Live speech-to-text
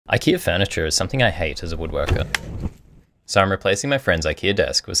IKEA furniture is something I hate as a woodworker, so I'm replacing my friend's IKEA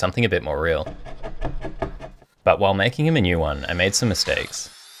desk with something a bit more real. But while making him a new one, I made some mistakes,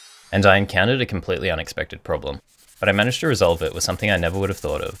 and I encountered a completely unexpected problem, but I managed to resolve it with something I never would have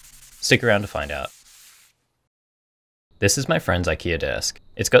thought of. Stick around to find out. This is my friend's IKEA desk.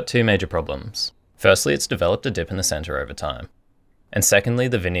 It's got two major problems. Firstly, it's developed a dip in the center over time. And secondly,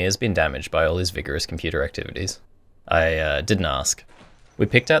 the veneer's been damaged by all his vigorous computer activities. I didn't ask. We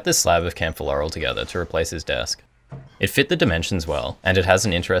picked out this slab of camphor laurel together to replace his desk. It fit the dimensions well, and it has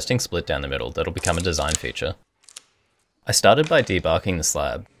an interesting split down the middle that'll become a design feature. I started by debarking the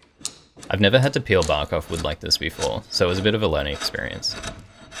slab. I've never had to peel bark off wood like this before, so it was a bit of a learning experience.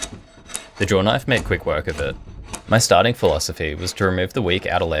 The draw knife made quick work of it. My starting philosophy was to remove the weak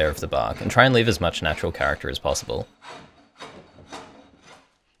outer layer of the bark and try and leave as much natural character as possible.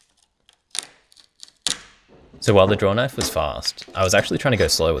 So while the draw knife was fast, I was actually trying to go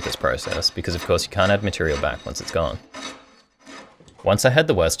slow with this process because of course you can't add material back once it's gone. Once I had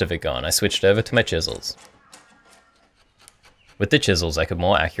the worst of it gone, I switched over to my chisels. With the chisels, I could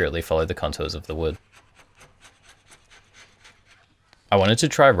more accurately follow the contours of the wood. I wanted to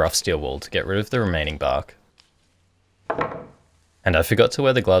try rough steel wool to get rid of the remaining bark. And I forgot to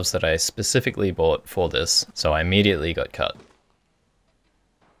wear the gloves that I specifically bought for this, so I immediately got cut.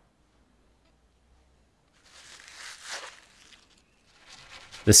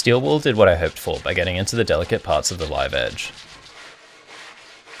 The steel wool did what I hoped for by getting into the delicate parts of the live edge.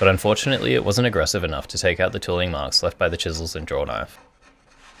 But unfortunately it wasn't aggressive enough to take out the tooling marks left by the chisels and draw knife.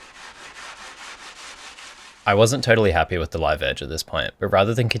 I wasn't totally happy with the live edge at this point, but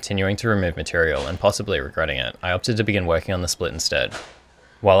rather than continuing to remove material and possibly regretting it, I opted to begin working on the split instead,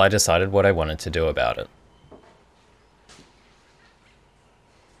 while I decided what I wanted to do about it.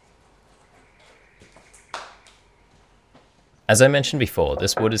 As I mentioned before,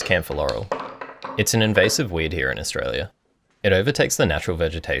 this wood is camphor laurel. It's an invasive weed here in Australia. It overtakes the natural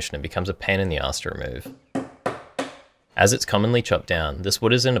vegetation and becomes a pain in the ass to remove. As it's commonly chopped down, this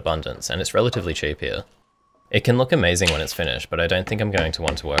wood is in abundance and it's relatively cheap here. It can look amazing when it's finished, but I don't think I'm going to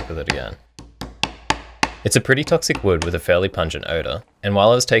want to work with it again. It's a pretty toxic wood with a fairly pungent odour, and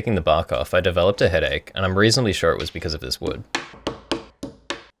while I was taking the bark off, I developed a headache, and I'm reasonably sure it was because of this wood.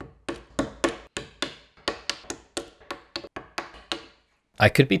 I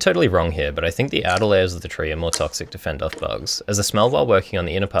could be totally wrong here, but I think the outer layers of the tree are more toxic to fend off bugs, as the smell while working on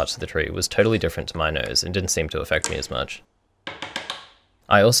the inner parts of the tree was totally different to my nose and didn't seem to affect me as much.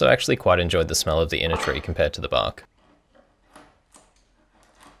 I also actually quite enjoyed the smell of the inner tree compared to the bark.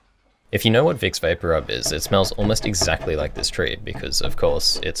 If you know what Vicks Vapor Rub is, it smells almost exactly like this tree because, of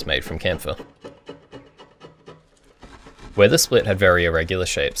course, it's made from camphor. Where the split had very irregular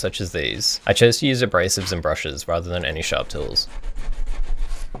shapes such as these, I chose to use abrasives and brushes rather than any sharp tools.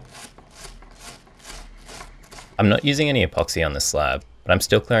 I'm not using any epoxy on this slab, but I'm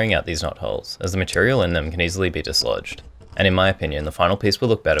still clearing out these knot holes, as the material in them can easily be dislodged, and in my opinion the final piece will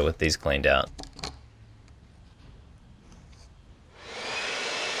look better with these cleaned out.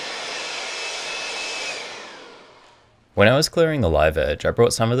 When I was clearing the live edge, I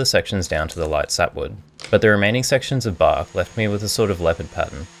brought some of the sections down to the light sapwood, but the remaining sections of bark left me with a sort of leopard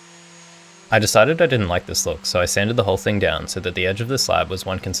pattern. I decided I didn't like this look, so I sanded the whole thing down so that the edge of the slab was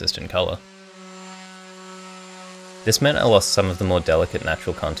one consistent colour. This meant I lost some of the more delicate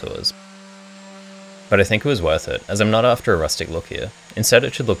natural contours, but I think it was worth it, as I'm not after a rustic look here. Instead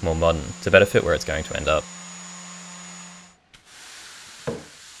it should look more modern, to better fit where it's going to end up.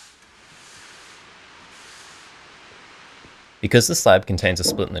 Because the slab contains a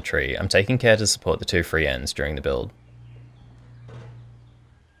split in the tree, I'm taking care to support the two free ends during the build.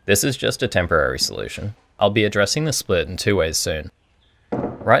 This is just a temporary solution. I'll be addressing the split in two ways soon.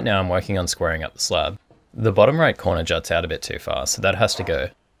 Right now I'm working on squaring up the slab. The bottom right corner juts out a bit too far, so that has to go.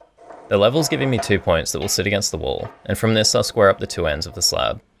 The level's giving me 2 points that will sit against the wall, and from this I'll square up the two ends of the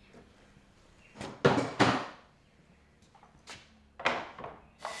slab.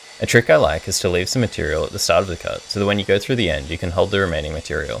 A trick I like is to leave some material at the start of the cut, so that when you go through the end you can hold the remaining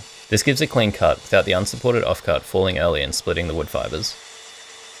material. This gives a clean cut without the unsupported offcut falling early and splitting the wood fibres.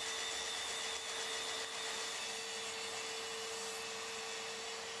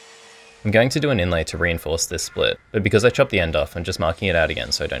 I'm going to do an inlay to reinforce this split, but because I chopped the end off, I'm just marking it out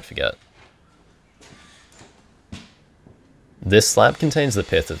again so I don't forget. This slab contains the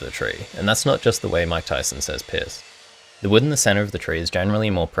pith of the tree, and that's not just the way Mike Tyson says pith. The wood in the centre of the tree is generally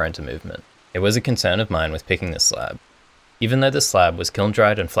more prone to movement. It was a concern of mine with picking this slab. Even though the slab was kiln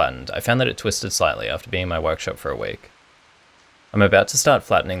dried and flattened, I found that it twisted slightly after being in my workshop for a week. I'm about to start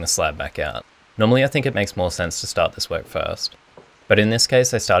flattening the slab back out. Normally I think it makes more sense to start this work first, But in this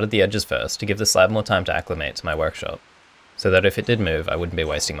case I started the edges first to give the slab more time to acclimate to my workshop, so that if it did move I wouldn't be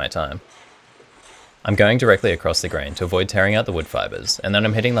wasting my time. I'm going directly across the grain to avoid tearing out the wood fibres, and then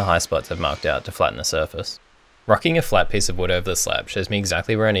I'm hitting the high spots I've marked out to flatten the surface. Rocking a flat piece of wood over the slab shows me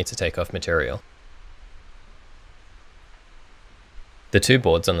exactly where I need to take off material. The two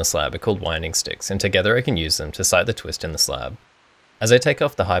boards on the slab are called winding sticks, and together I can use them to sight the twist in the slab. As I take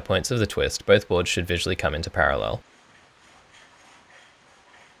off the high points of the twist, both boards should visually come into parallel.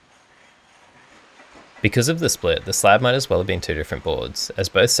 Because of the split, the slab might as well have been two different boards, as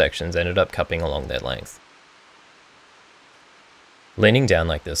both sections ended up cupping along their length. Leaning down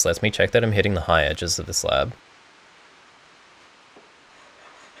like this lets me check that I'm hitting the high edges of the slab.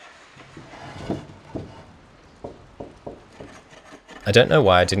 I don't know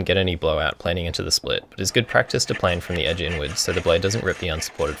why I didn't get any blowout planing into the split, but it's good practice to plane from the edge inwards so the blade doesn't rip the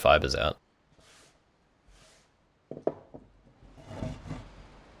unsupported fibres out.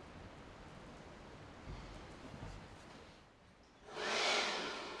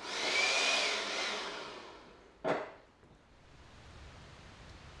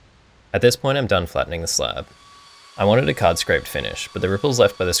 At this point I'm done flattening the slab. I wanted a card scraped finish, but the ripples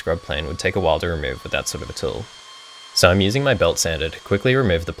left by the scrub plane would take a while to remove with that sort of a tool. So I'm using my belt sander to quickly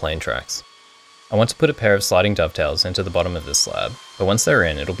remove the plane tracks. I want to put a pair of sliding dovetails into the bottom of this slab, but once they're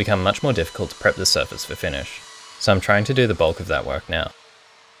in it'll become much more difficult to prep the surface for finish, so I'm trying to do the bulk of that work now.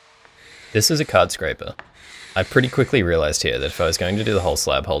 This is a card scraper. I pretty quickly realised here that if I was going to do the whole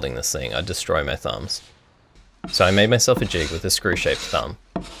slab holding this thing, I'd destroy my thumbs. So I made myself a jig with a screw-shaped thumb.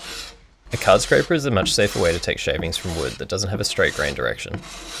 A card scraper is a much safer way to take shavings from wood that doesn't have a straight grain direction.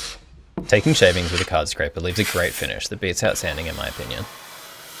 Taking shavings with a card scraper leaves a great finish that beats out sanding in my opinion.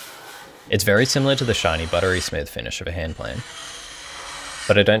 It's very similar to the shiny buttery smooth finish of a hand plane.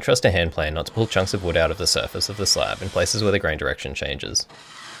 But I don't trust a hand plane not to pull chunks of wood out of the surface of the slab in places where the grain direction changes.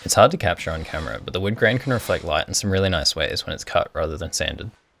 It's hard to capture on camera, but the wood grain can reflect light in some really nice ways when it's cut rather than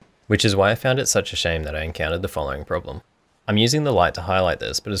sanded. Which is why I found it such a shame that I encountered the following problem. I'm using the light to highlight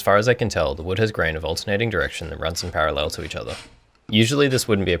this, but as far as I can tell, the wood has grain of alternating direction that runs in parallel to each other. Usually this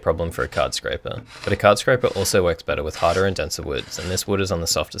wouldn't be a problem for a card scraper, but a card scraper also works better with harder and denser woods, and this wood is on the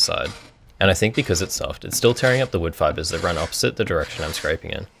softer side. And I think because it's soft, it's still tearing up the wood fibres that run opposite the direction I'm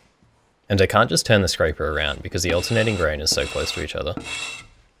scraping in. And I can't just turn the scraper around because the alternating grain is so close to each other.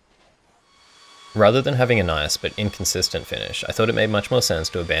 Rather than having a nice but inconsistent finish, I thought it made much more sense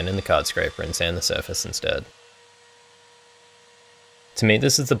to abandon the card scraper and sand the surface instead. To me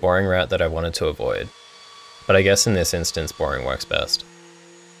this is the boring route that I wanted to avoid, but I guess in this instance boring works best.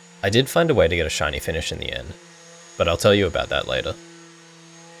 I did find a way to get a shiny finish in the end, but I'll tell you about that later.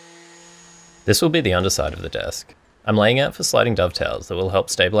 This will be the underside of the desk. I'm laying out for sliding dovetails that will help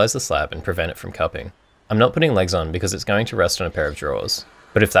stabilise the slab and prevent it from cupping. I'm not putting legs on because it's going to rest on a pair of drawers,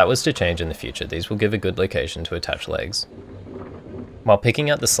 but if that was to change in the future these will give a good location to attach legs. While picking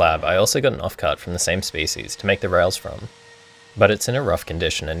out the slab I also got an offcut from the same species to make the rails from, but it's in a rough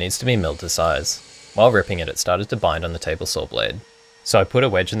condition and needs to be milled to size. While ripping it, it started to bind on the table saw blade, so I put a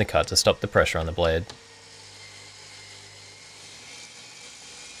wedge in the cut to stop the pressure on the blade.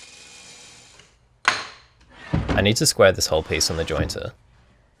 I need to square this whole piece on the jointer,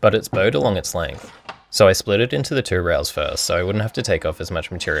 but it's bowed along its length, so I split it into the two rails first so I wouldn't have to take off as much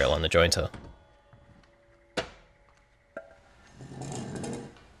material on the jointer.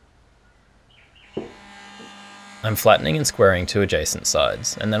 I'm flattening and squaring two adjacent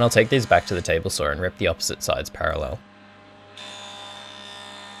sides, and then I'll take these back to the table saw and rip the opposite sides parallel.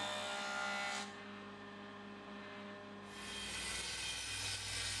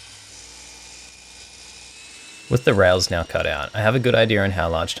 With the rails now cut out, I have a good idea on how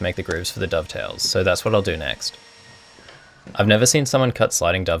large to make the grooves for the dovetails, so that's what I'll do next. I've never seen someone cut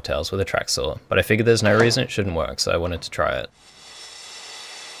sliding dovetails with a track saw, but I figured there's no reason it shouldn't work, so I wanted to try it.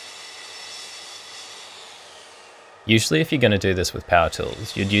 Usually if you're going to do this with power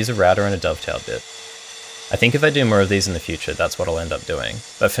tools, you'd use a router and a dovetail bit. I think if I do more of these in the future, that's what I'll end up doing,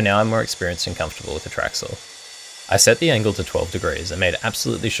 but for now I'm more experienced and comfortable with a track saw. I set the angle to 12 degrees and made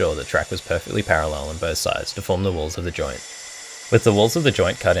absolutely sure the track was perfectly parallel on both sides to form the walls of the joint. With the walls of the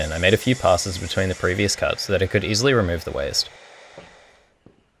joint cut in, I made a few passes between the previous cuts so that I could easily remove the waste.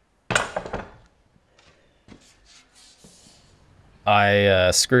 I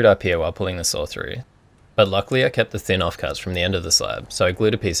screwed up here while pulling the saw through, but luckily I kept the thin offcuts from the end of the slab, so I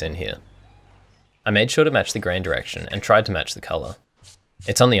glued a piece in here. I made sure to match the grain direction and tried to match the colour.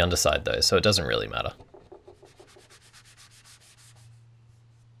 It's on the underside though, so it doesn't really matter.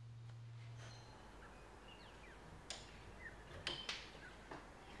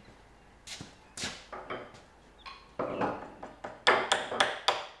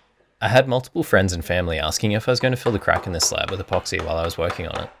 I had multiple friends and family asking if I was going to fill the crack in this slab with epoxy while I was working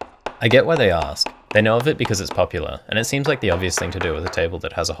on it. I get why they ask. They know of it because it's popular, and it seems like the obvious thing to do with a table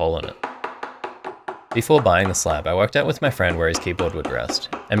that has a hole in it. Before buying the slab, I worked out with my friend where his keyboard would rest,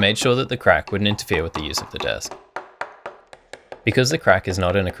 and made sure that the crack wouldn't interfere with the use of the desk. Because the crack is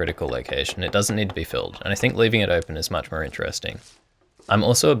not in a critical location, it doesn't need to be filled, and I think leaving it open is much more interesting. I'm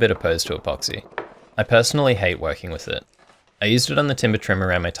also a bit opposed to epoxy. I personally hate working with it. I used it on the timber trim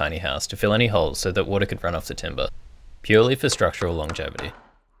around my tiny house to fill any holes so that water could run off the timber, purely for structural longevity.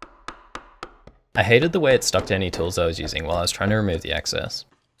 I hated the way it stuck to any tools I was using while I was trying to remove the excess.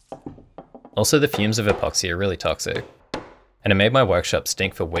 Also, the fumes of epoxy are really toxic, and it made my workshop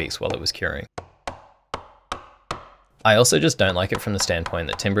stink for weeks while it was curing. I also just don't like it from the standpoint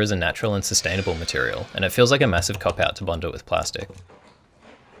that timber is a natural and sustainable material, and it feels like a massive cop-out to bond it with plastic.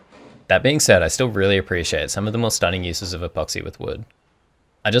 That being said, I still really appreciate some of the more stunning uses of epoxy with wood.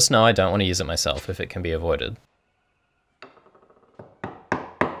 I just know I don't want to use it myself if it can be avoided.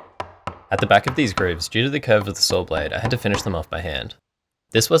 At the back of these grooves, due to the curve of the saw blade, I had to finish them off by hand.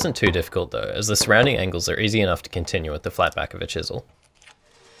 This wasn't too difficult though, as the surrounding angles are easy enough to continue with the flat back of a chisel.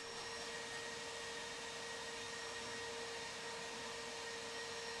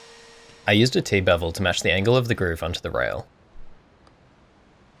 I used a T-bevel to match the angle of the groove onto the rail,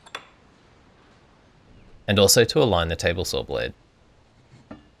 and also to align the table saw blade.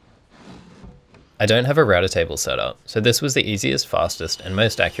 I don't have a router table set up, so this was the easiest, fastest, and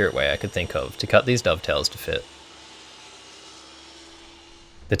most accurate way I could think of to cut these dovetails to fit.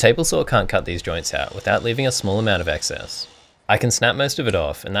 The table saw can't cut these joints out without leaving a small amount of excess. I can snap most of it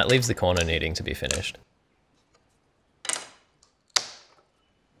off, and that leaves the corner needing to be finished.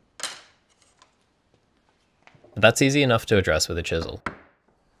 But that's easy enough to address with a chisel,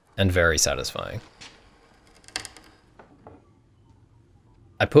 and very satisfying.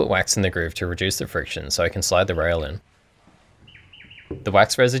 I put wax in the groove to reduce the friction so I can slide the rail in. The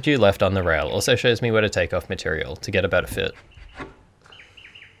wax residue left on the rail also shows me where to take off material to get a better fit.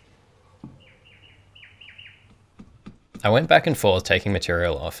 I went back and forth taking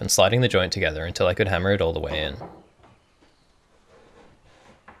material off and sliding the joint together until I could hammer it all the way in.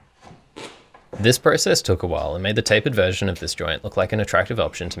 This process took a while and made the tapered version of this joint look like an attractive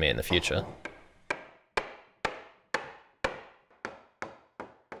option to me in the future.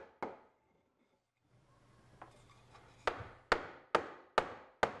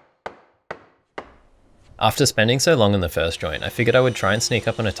 After spending so long on the first joint, I figured I would try and sneak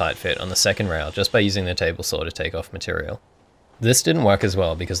up on a tight fit on the second rail just by using the table saw to take off material. This didn't work as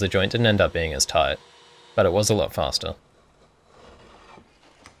well because the joint didn't end up being as tight, but it was a lot faster.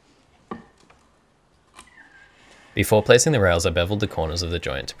 Before placing the rails, I beveled the corners of the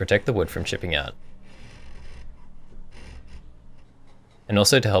joint to protect the wood from chipping out, and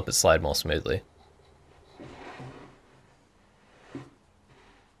also to help it slide more smoothly.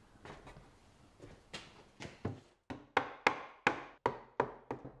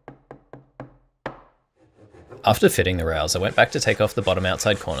 After fitting the rails, I went back to take off the bottom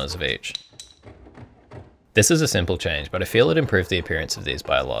outside corners of each. This is a simple change, but I feel it improved the appearance of these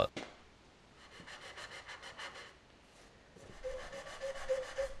by a lot.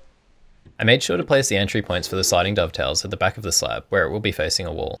 I made sure to place the entry points for the sliding dovetails at the back of the slab, where it will be facing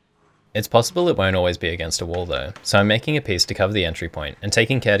a wall. It's possible it won't always be against a wall though, so I'm making a piece to cover the entry point and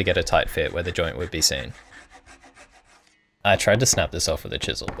taking care to get a tight fit where the joint would be seen. I tried to snap this off with a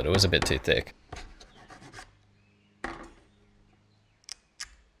chisel, but it was a bit too thick.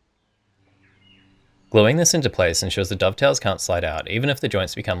 Gluing this into place ensures the dovetails can't slide out even if the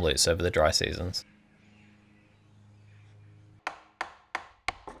joints become loose over the dry seasons.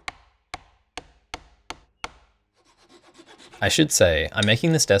 I should say, I'm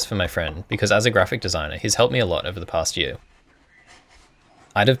making this desk for my friend because as a graphic designer, he's helped me a lot over the past year.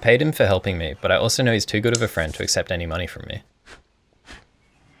 I'd have paid him for helping me, but I also know he's too good of a friend to accept any money from me.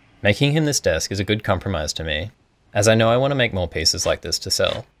 Making him this desk is a good compromise to me, as I know I want to make more pieces like this to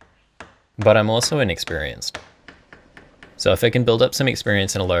sell. But I'm also inexperienced. So if I can build up some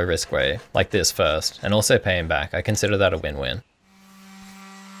experience in a low risk way, like this first, and also pay him back, I consider that a win-win.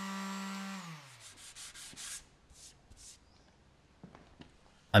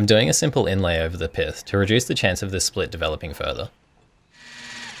 I'm doing a simple inlay over the pith to reduce the chance of this split developing further.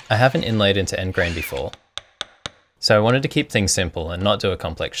 I haven't inlaid into Endgrain before, so I wanted to keep things simple and not do a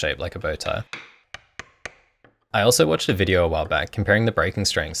complex shape like a bow tie. I also watched a video a while back comparing the breaking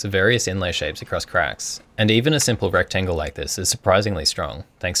strengths of various inlay shapes across cracks, and even a simple rectangle like this is surprisingly strong,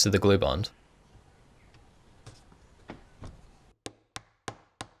 thanks to the glue bond.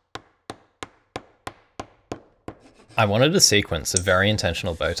 I wanted a sequence of very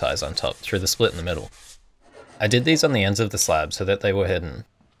intentional bow ties on top through the split in the middle. I did these on the ends of the slab so that they were hidden,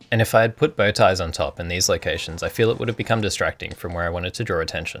 and if I had put bow ties on top in these locations, I feel it would have become distracting from where I wanted to draw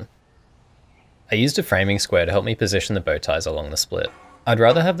attention. I used a framing square to help me position the bow ties along the split. I'd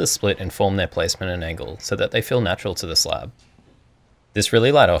rather have the split inform their placement and angle so that they feel natural to the slab. This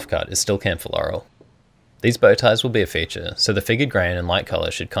really light offcut is still camphor laurel. These bow ties will be a feature, so the figured grain and light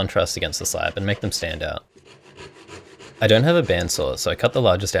colour should contrast against the slab and make them stand out. I don't have a bandsaw, so I cut the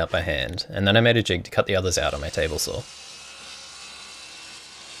largest out by hand, and then I made a jig to cut the others out on my table saw.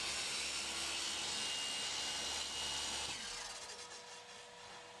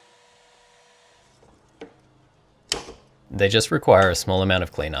 They just require a small amount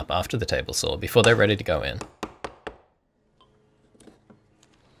of cleanup after the table saw before they're ready to go in.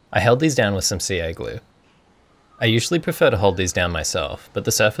 I held these down with some CA glue. I usually prefer to hold these down myself, but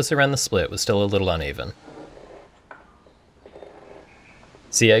the surface around the split was still a little uneven.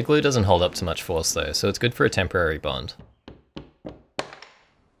 CA glue doesn't hold up to much force though, so it's good for a temporary bond.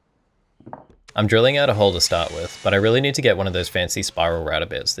 I'm drilling out a hole to start with, but I really need to get one of those fancy spiral router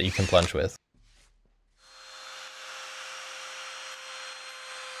bits that you can plunge with.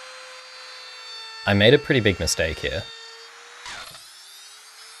 I made a pretty big mistake here.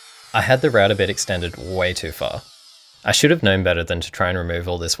 I had the router bit extended way too far. I should have known better than to try and remove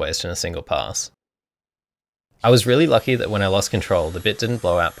all this waste in a single pass. I was really lucky that when I lost control, the bit didn't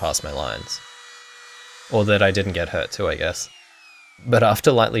blow out past my lines. Or that I didn't get hurt too, I guess. But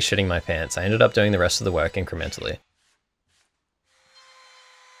after lightly shitting my pants, I ended up doing the rest of the work incrementally.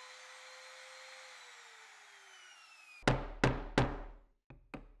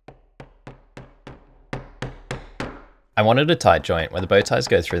 I wanted a tight joint where the bow ties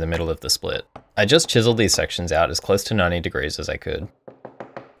go through the middle of the split. I just chiseled these sections out as close to 90 degrees as I could.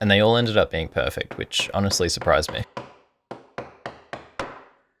 And they all ended up being perfect, which honestly surprised me.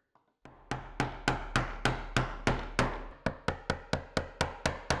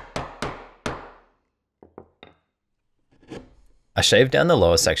 I shaved down the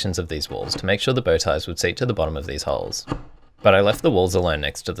lower sections of these walls to make sure the bow ties would seat to the bottom of these holes, but I left the walls alone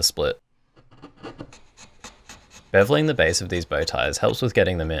next to the split. Beveling the base of these bow ties helps with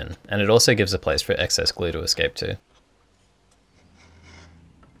getting them in, and it also gives a place for excess glue to escape to.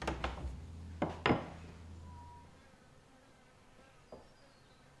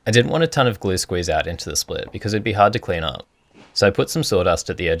 I didn't want a ton of glue squeeze out into the split because it'd be hard to clean up, so I put some sawdust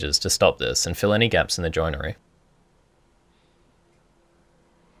at the edges to stop this and fill any gaps in the joinery.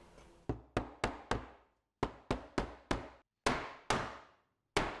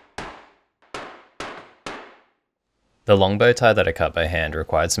 The long bow tie that I cut by hand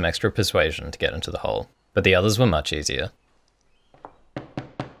required some extra persuasion to get into the hole, but the others were much easier.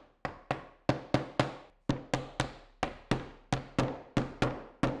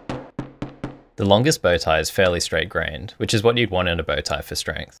 The longest bow tie is fairly straight grained, which is what you'd want in a bow tie for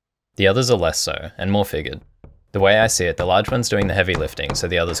strength. The others are less so, and more figured. The way I see it, the large one's doing the heavy lifting so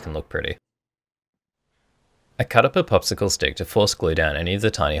the others can look pretty. I cut up a popsicle stick to force glue down any of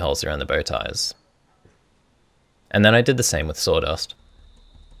the tiny holes around the bow ties. And then I did the same with sawdust.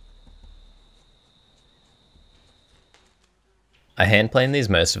 I hand planed these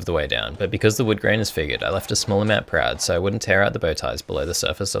most of the way down, but because the wood grain is figured, I left a small amount proud so I wouldn't tear out the bow ties below the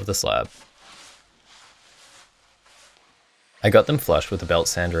surface of the slab. I got them flush with a belt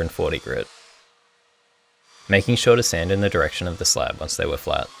sander and 40 grit, making sure to sand in the direction of the slab once they were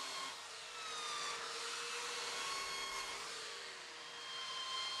flat.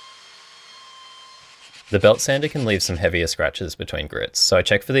 The belt sander can leave some heavier scratches between grits, so I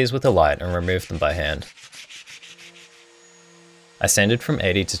checked for these with a light and removed them by hand. I sanded from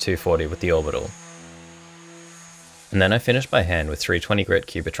 80 to 240 with the orbital, and then I finished by hand with 320 grit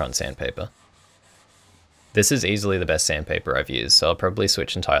Cubitron sandpaper. This is easily the best sandpaper I've used, so I'll probably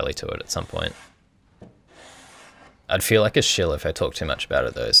switch entirely to it at some point. I'd feel like a shill if I talk too much about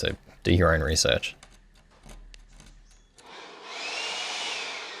it though, so do your own research.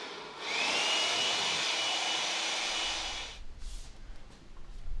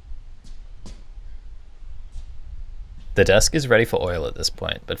 The desk is ready for oil at this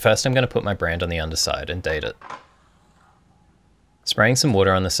point, but first I'm going to put my brand on the underside and date it. Spraying some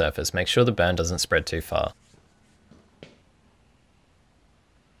water on the surface makes sure the burn doesn't spread too far.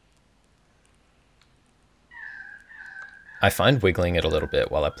 I find wiggling it a little bit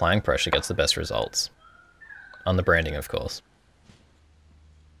while applying pressure gets the best results. On the branding, of course.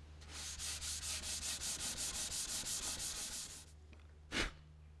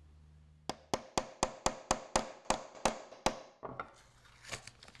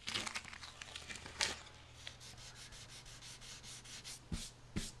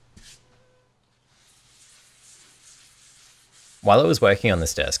 While I was working on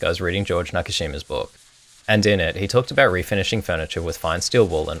this desk, I was reading George Nakashima's book, and in it, he talked about refinishing furniture with fine steel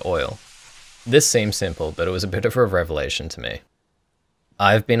wool and oil. This seemed simple, but it was a bit of a revelation to me.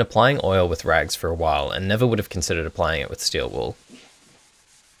 I've been applying oil with rags for a while and never would have considered applying it with steel wool.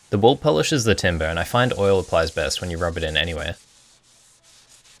 The wool polishes the timber, and I find oil applies best when you rub it in anywhere.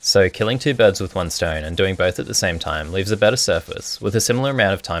 So killing two birds with one stone and doing both at the same time leaves a better surface with a similar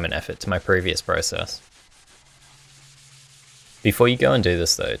amount of time and effort to my previous process. Before you go and do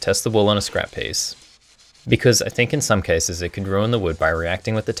this though, test the wool on a scrap piece, because I think in some cases it could ruin the wood by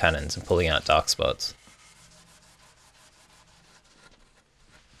reacting with the tannins and pulling out dark spots.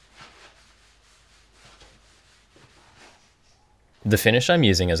 The finish I'm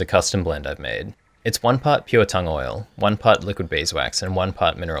using is a custom blend I've made. It's 1 part pure tung oil, 1 part liquid beeswax, and 1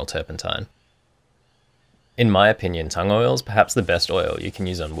 part mineral turpentine. In my opinion, tung oil is perhaps the best oil you can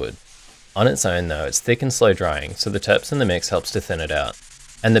use on wood. On its own though, it's thick and slow drying, so the terps in the mix helps to thin it out,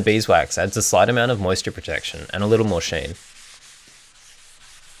 and the beeswax adds a slight amount of moisture protection and a little more sheen.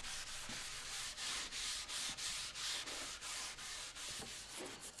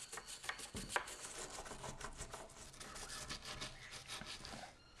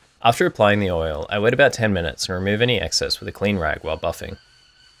 After applying the oil, I wait about 10 minutes and remove any excess with a clean rag while buffing.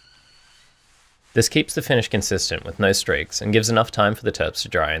 This keeps the finish consistent with no streaks and gives enough time for the terps to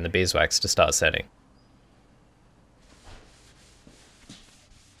dry and the beeswax to start setting.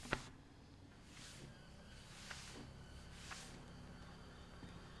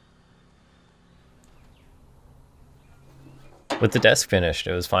 With the desk finished,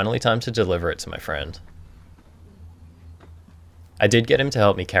 it was finally time to deliver it to my friend. I did get him to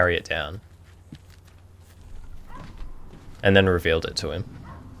help me carry it down, and then revealed it to him.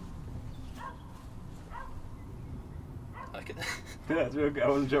 Yeah, it's real good. I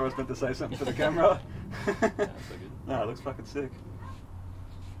wasn't sure I was meant to say something for the camera. No, it looks fucking sick.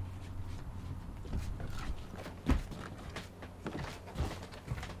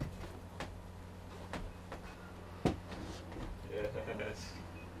 Yes.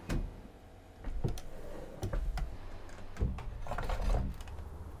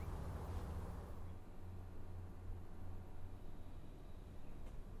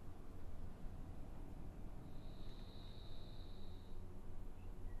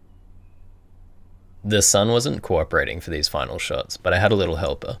 The sun wasn't cooperating for these final shots, but I had a little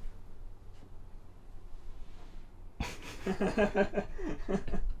helper.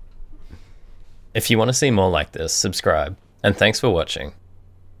 If you want to see more like this, subscribe, and thanks for watching.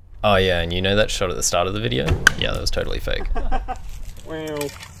 Oh yeah, and you know that shot at the start of the video? Yeah, that was totally fake. Well.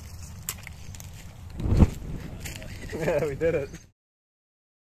 Yeah, we did it.